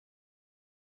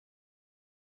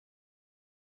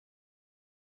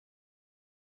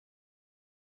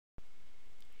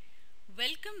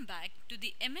Welcome back to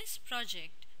the MS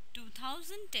Project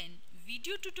 2010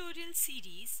 video tutorial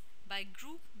series by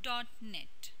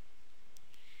group.net.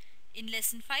 In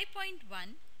lesson 5.1,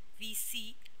 we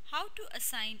see how to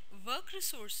assign work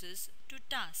resources to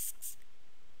tasks.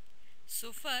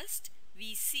 So first,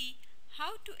 we see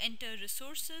how to enter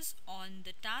resources on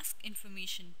the Task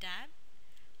Information tab,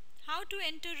 how to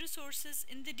enter resources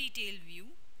in the Detail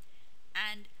view,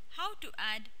 and how to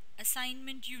add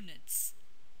assignment units.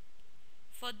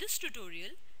 For this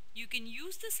tutorial, you can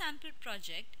use the sample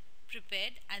project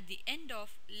prepared at the end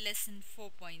of lesson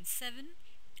 4.7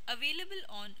 available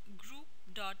on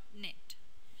group.net.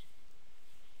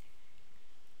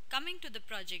 Coming to the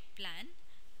project plan,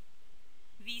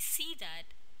 we see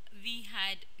that we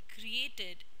had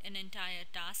created an entire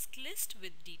task list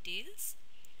with details,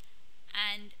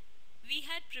 and we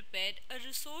had prepared a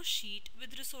resource sheet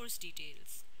with resource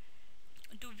details.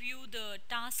 To view the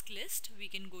task list, we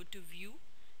can go to View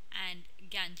and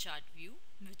Gantt chart view,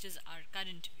 which is our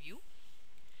current view.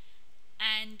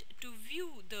 And to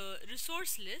view the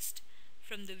resource list,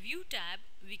 from the View tab,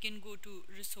 we can go to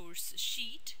Resource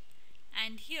Sheet,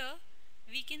 and here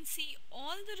we can see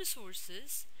all the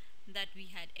resources that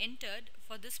we had entered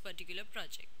for this particular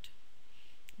project.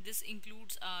 This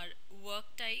includes our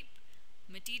work type,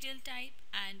 material type,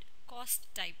 and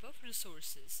cost type of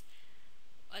resources,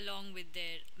 along with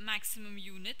their maximum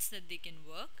units that they can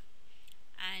work,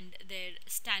 and their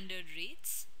standard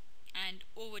rates and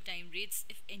overtime rates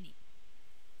if any.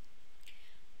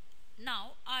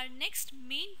 Now our next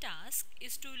main task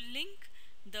is to link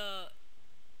the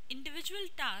individual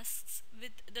tasks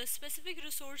with the specific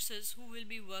resources who will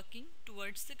be working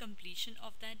towards the completion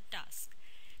of that task.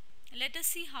 Let us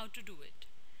see how to do it.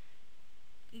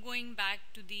 Going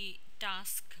back to the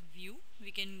task view,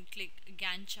 we can click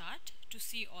Gantt chart to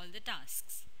see all the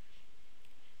tasks.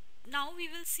 Now we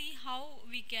will see how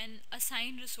we can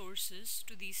assign resources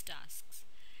to these tasks.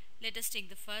 Let us take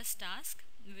the first task,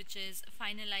 which is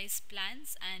finalize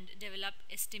plans and develop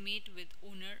estimate with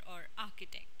owner or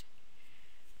architect.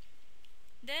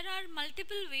 There are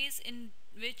multiple ways in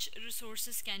which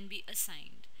resources can be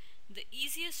assigned. The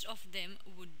easiest of them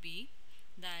would be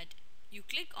that you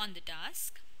click on the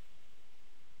task,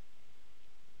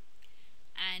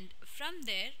 and from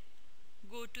there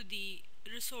go to the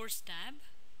resource tab.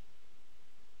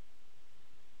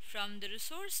 From the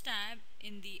resource tab,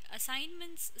 in the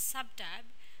assignments sub-tab,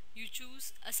 you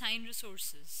choose assign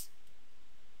resources.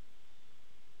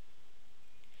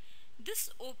 This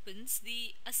opens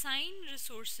the assign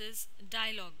resources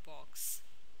dialog box.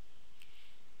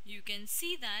 You can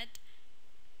see that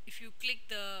if you click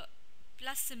the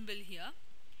plus symbol here,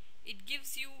 it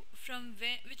gives you from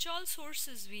which all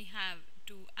sources we have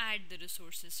to add the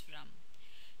resources from.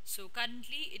 So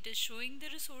currently it is showing the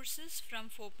resources from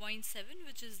 4.7,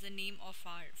 which is the name of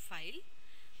our file.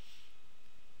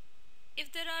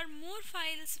 If there are more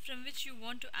files from which you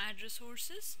want to add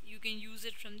resources, you can use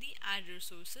it from the Add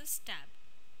Resources tab.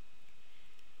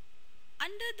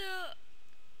 Under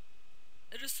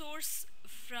the resource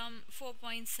from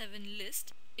 4.7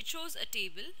 list, it shows a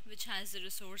table which has the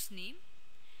resource name,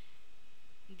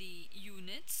 the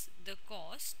units, the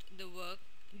cost, the work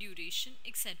duration,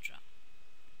 etc.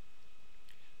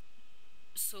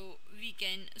 So we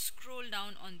can scroll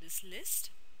down on this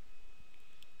list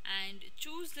and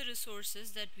choose the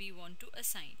resources that we want to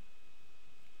assign.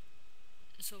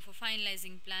 So for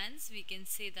finalizing plans, we can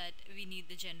say that we need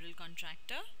the general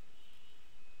contractor,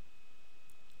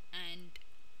 and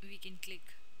we can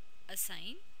click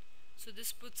assign. So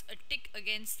this puts a tick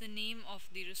against the name of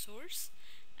the resource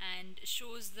and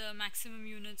shows the maximum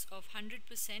units of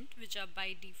 100%, which are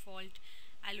by default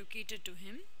allocated to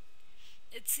him.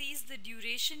 It sees the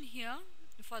duration here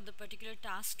for the particular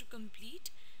task to complete,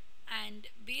 and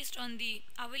based on the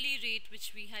hourly rate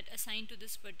which we had assigned to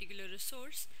this particular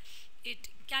resource, it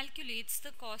calculates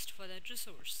the cost for that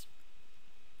resource.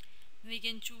 We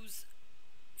can choose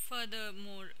further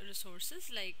more resources,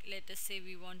 like let us say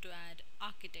we want to add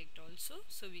architect also,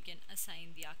 so we can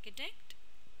assign the architect.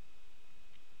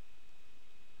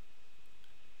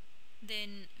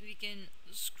 Then we can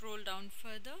scroll down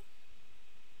further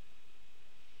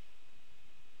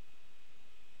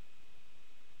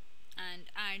and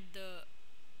add the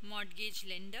mortgage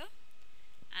lender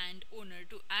and owner.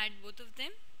 To add both of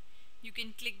them, you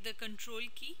can click the control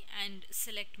key and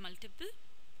select multiple,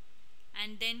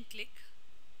 and then click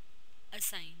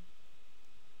assign.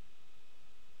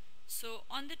 So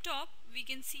on the top we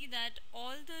can see that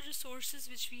all the resources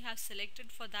which we have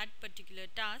selected for that particular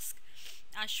task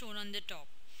are shown on the top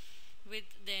with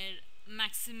their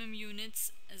maximum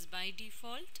units as by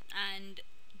default, and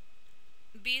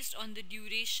based on the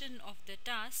duration of the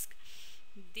task,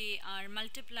 they are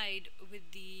multiplied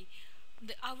with the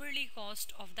hourly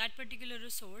cost of that particular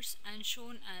resource and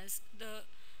shown as the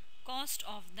cost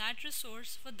of that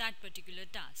resource for that particular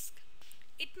task.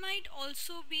 It might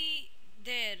also be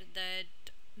there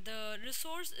that the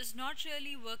resource is not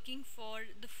really working for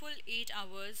the full 8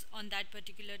 hours on that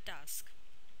particular task.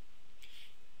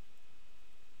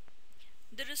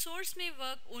 The resource may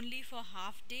work only for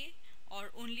half day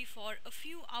or only for a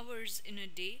few hours in a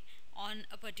day on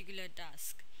a particular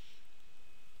task.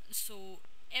 So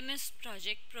MS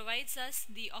Project provides us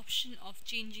the option of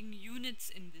changing units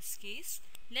in this case.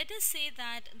 Let us say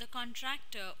that the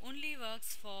contractor only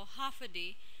works for half a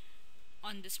day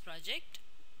on this project.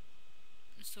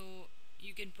 So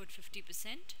you can put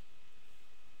 50%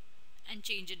 and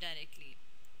change it directly.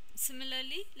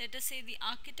 Similarly, let us say the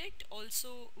architect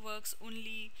also works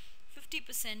only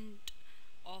 50%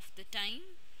 of the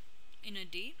time in a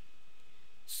day.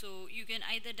 So you can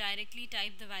either directly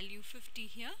type the value 50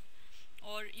 here,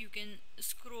 or you can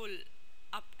scroll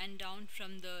up and down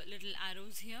from the little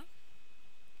arrows here.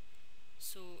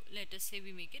 So let us say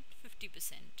we make it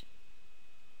 50%.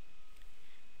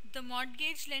 The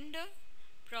mortgage lender,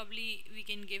 probably we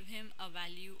can give him a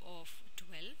value of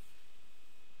 12,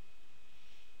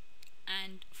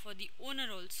 and for the owner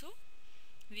also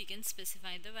we can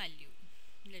specify the value,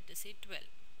 let us say 12.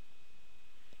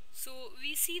 So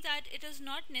we see that it is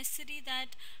not necessary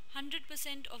that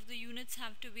 100% of the units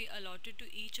have to be allotted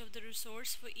to each of the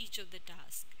resource for each of the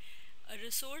task. A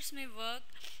resource may work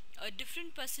a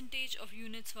different percentage of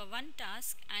units for one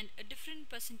task and a different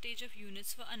percentage of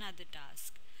units for another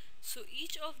task. So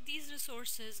each of these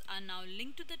resources are now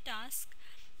linked to the task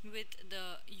with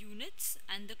the units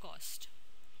and the cost.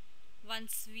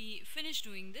 Once we finish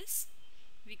doing this,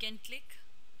 we can click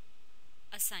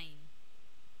assign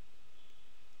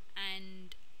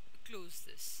and close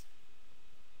this.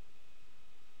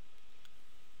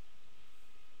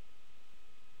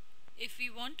 If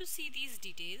we want to see these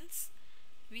details,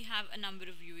 we have a number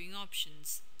of viewing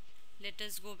options. Let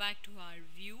us go back to our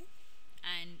view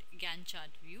and Gantt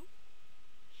chart view.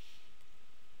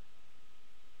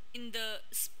 In the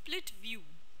split view,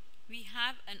 we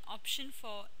have an option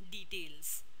for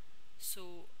details.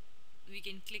 So we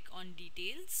can click on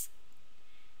details.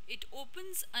 It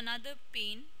opens another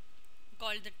pane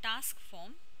called the task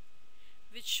form,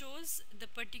 which shows the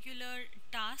particular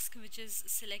task which is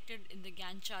selected in the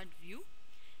Gantt chart view.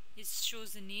 It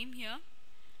shows the name here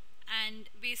and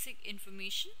basic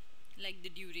information like the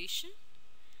duration,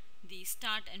 the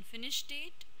start and finish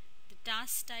date, the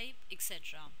task type,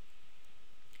 etc.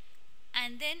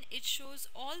 And then it shows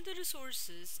all the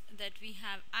resources that we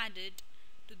have added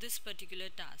to this particular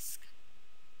task.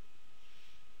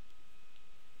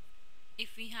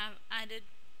 If we have added,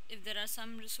 if there are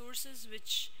some resources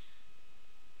which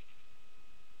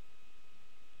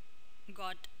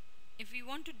if we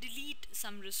want to delete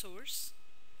some resource,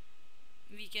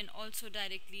 we can also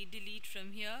directly delete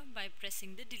from here by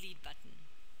pressing the delete button.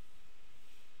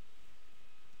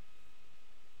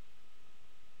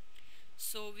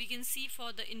 So we can see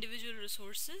for the individual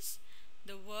resources,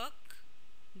 the work,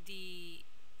 the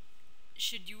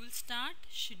scheduled start,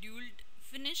 scheduled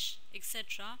finish,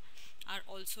 etc. are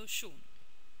also shown.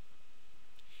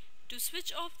 To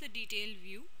switch off the detail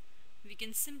view, we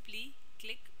can simply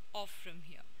click off from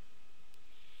here.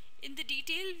 In the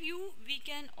detail view, we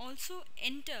can also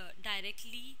enter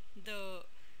directly the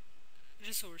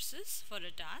resources for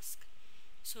a task.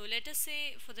 So let us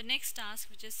say for the next task,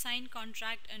 which is sign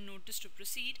contract and notice to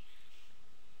proceed,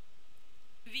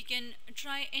 we can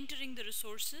try entering the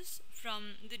resources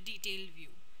from the detail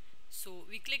view. So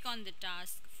we click on the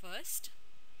task first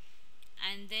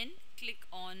and then click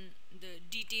on the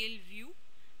detail view,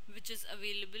 which is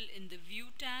available in the view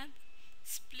tab,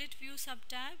 split view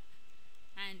subtab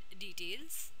and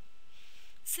details.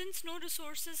 Since no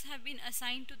resources have been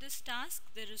assigned to this task,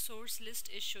 the resource list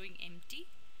is showing empty.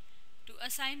 To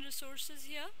assign resources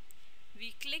here,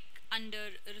 we click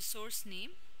under resource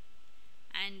name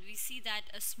and we see that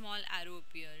a small arrow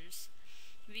appears.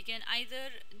 We can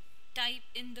either type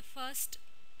in the first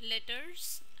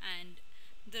letters and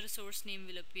the resource name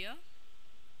will appear,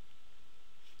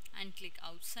 and click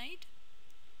outside.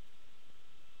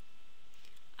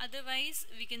 Otherwise,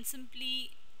 we can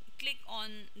simply click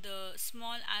on the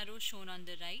small arrow shown on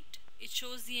the right. It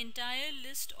shows the entire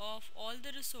list of all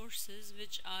the resources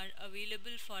which are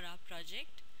available for our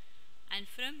project, and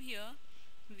from here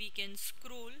we can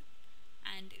scroll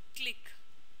and click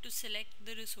to select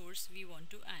the resource we want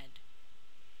to add.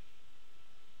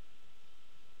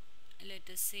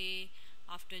 Let us say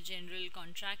after general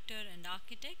contractor and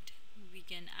architect, we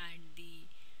can add the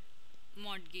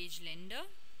mortgage lender,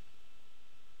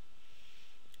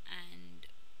 and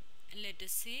let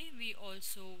us say we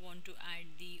also want to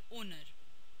add the owner.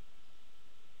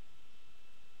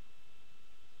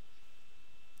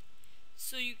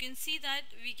 So you can see that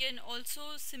we can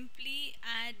also simply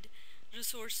add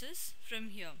resources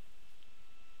from here.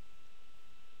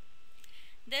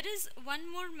 There is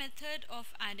one more method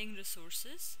of adding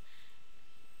resources.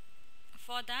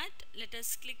 For that, let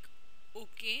us click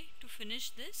OK to finish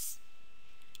this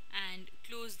and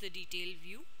close the detail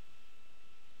view.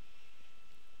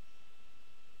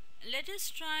 Let us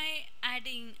try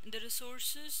adding the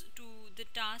resources to the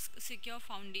task secure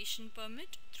foundation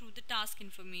permit through the task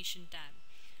information tab.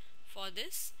 For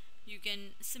this, you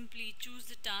can simply choose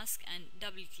the task and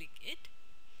double click it.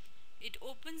 It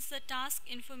opens the task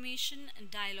information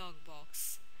dialog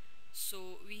box.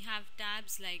 So we have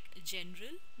tabs like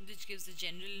general, which gives the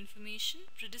general information,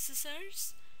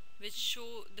 predecessors, which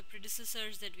show the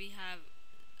predecessors that we have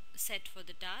set for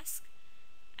the task,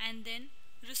 and then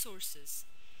resources.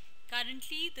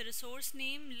 Currently the resource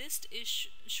name list is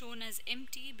shown as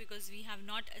empty because we have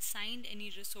not assigned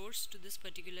any resource to this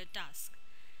particular task.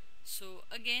 So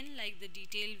again, like the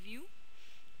detail view,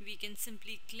 we can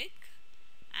simply click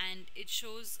and it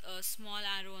shows a small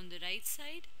arrow on the right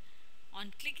side.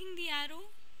 On clicking the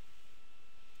arrow,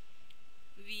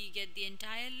 we get the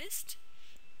entire list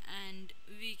and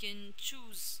we can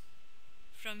choose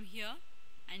from here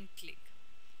and click,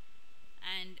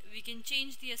 and we can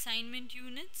change the assignment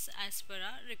units as per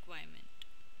our requirement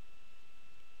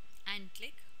and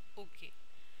click OK.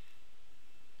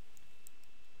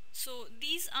 So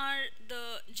these are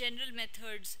the general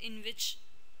methods in which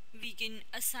we can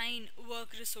assign work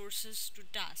resources to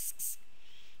tasks.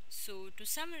 So to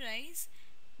summarize,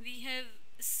 we have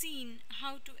seen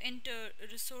how to enter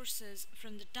resources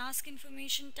from the task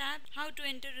information tab, how to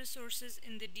enter resources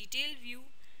in the detail view,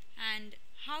 and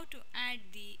how to add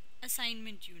the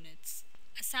assignment units.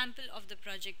 A sample of the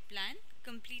project plan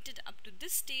completed up to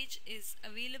this stage is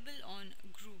available on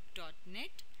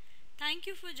group.net. Thank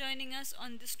you for joining us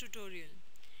on this tutorial.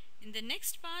 In the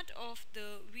next part of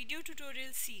the video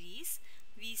tutorial series,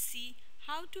 we see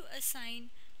how to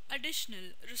assign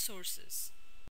additional resources.